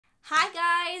Hi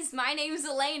guys, my name's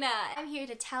Elena. I'm here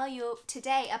to tell you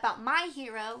today about my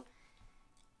hero,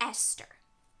 Esther.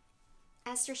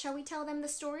 Esther, shall we tell them the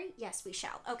story? Yes, we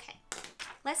shall. Okay,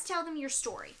 let's tell them your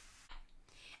story.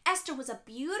 Esther was a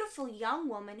beautiful young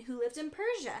woman who lived in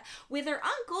Persia with her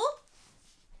uncle,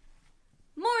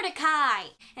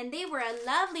 Mordecai, and they were a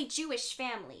lovely Jewish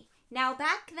family. Now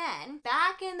back then,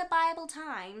 back in the Bible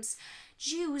times,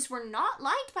 Jews were not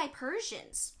liked by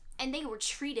Persians. And they were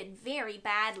treated very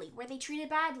badly. Were they treated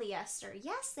badly, Esther?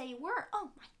 Yes, they were. Oh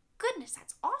my goodness,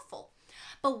 that's awful.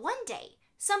 But one day,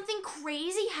 something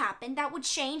crazy happened that would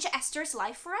change Esther's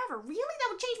life forever. Really? That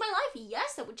would change my life?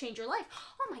 Yes, that would change your life.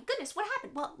 Oh my goodness, what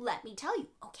happened? Well, let me tell you.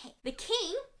 Okay, the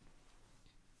king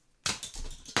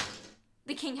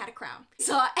had a crown.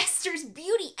 Saw Esther's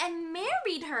beauty and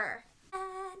married her.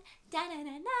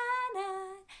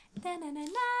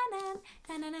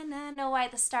 Know why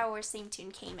the Star Wars theme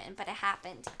tune came in, but it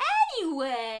happened.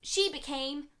 Anyway, she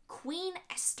became Queen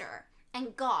Esther,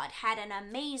 and God had an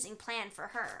amazing plan for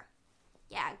her.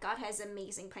 Yeah, God has an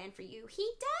amazing plan for you. He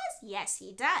does? Yes,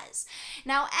 he does.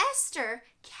 Now, Esther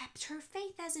kept her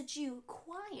faith as a Jew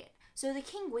quiet, so the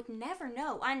king would never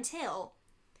know until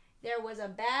there was a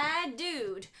bad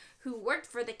dude who worked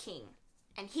for the king,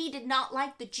 and he did not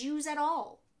like the Jews at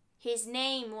all. His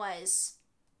name was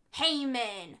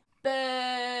Haman.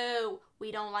 Boo!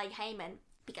 We don't like Haman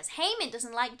because Haman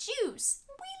doesn't like Jews.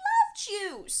 We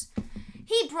love Jews.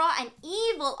 He brought an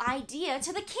evil idea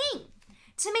to the king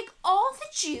to make all the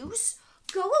Jews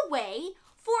go away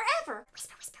forever.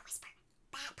 Whisper, whisper, whisper.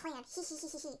 Bad plan. Hee hee hee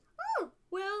hee hee. Oh,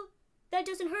 well, that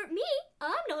doesn't hurt me.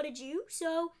 I'm not a Jew,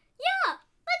 so yeah,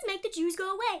 let's make the Jews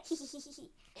go away. Hee hee hee hee hee.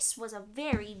 This was a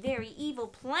very, very evil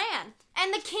plan,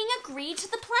 and the king agreed to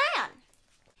the plan.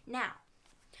 Now,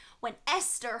 when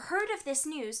Esther heard of this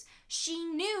news, she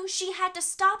knew she had to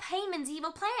stop Haman's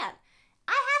evil plan.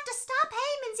 I have to stop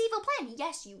Haman's evil plan.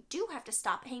 Yes, you do have to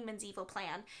stop Haman's evil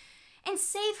plan and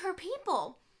save her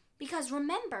people. Because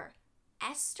remember,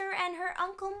 Esther and her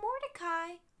uncle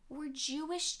Mordecai were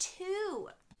Jewish too.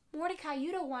 Mordecai,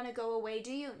 you don't want to go away,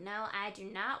 do you? No, I do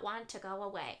not want to go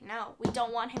away. No, we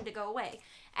don't want him to go away.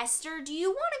 Esther, do you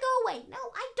want to go away? No,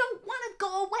 I don't want to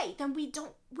go away. Then we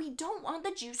don't want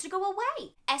the Jews to go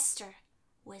away. Esther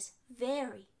was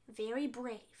very, very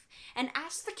brave and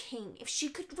asked the king if she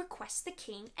could request the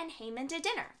king and Haman to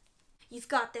dinner. You've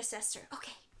got this, Esther.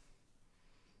 Okay.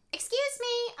 Excuse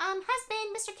me,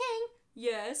 husband, Mr. King.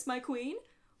 Yes, my queen.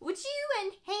 Would you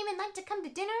and Haman like to come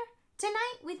to dinner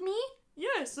tonight with me?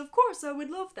 Yes, of course, I would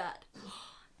love that.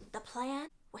 The plan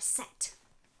was set.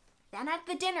 Then at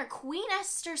the dinner, Queen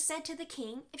Esther said to the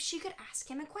king if she could ask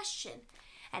him a question.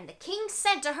 And the king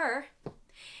said to her,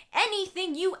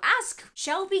 "Anything you ask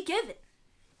shall be given."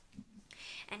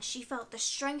 And she felt the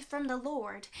strength from the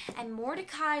Lord, and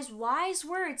Mordecai's wise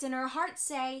words in her heart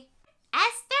say,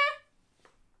 "Esther?"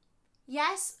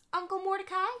 "Yes, Uncle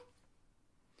Mordecai?"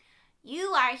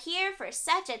 "You are here for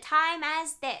such a time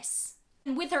as this."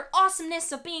 And with her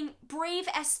awesomeness of being brave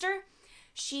Esther,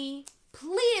 she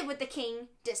pleaded with the king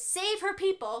to save her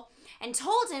people and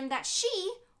told him that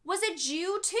she was a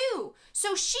Jew too.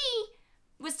 So she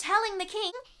was telling the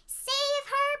king, "Save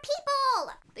her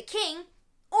people!" The king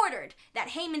ordered that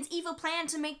Haman's evil plan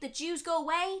to make the Jews go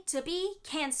away to be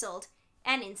canceled,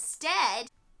 and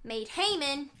instead made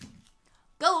Haman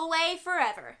go away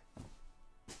forever.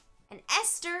 And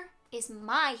Esther is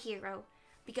my hero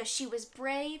because she was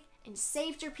brave and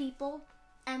saved her people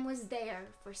and was there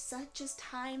for such a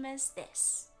time as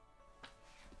this.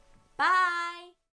 Bye!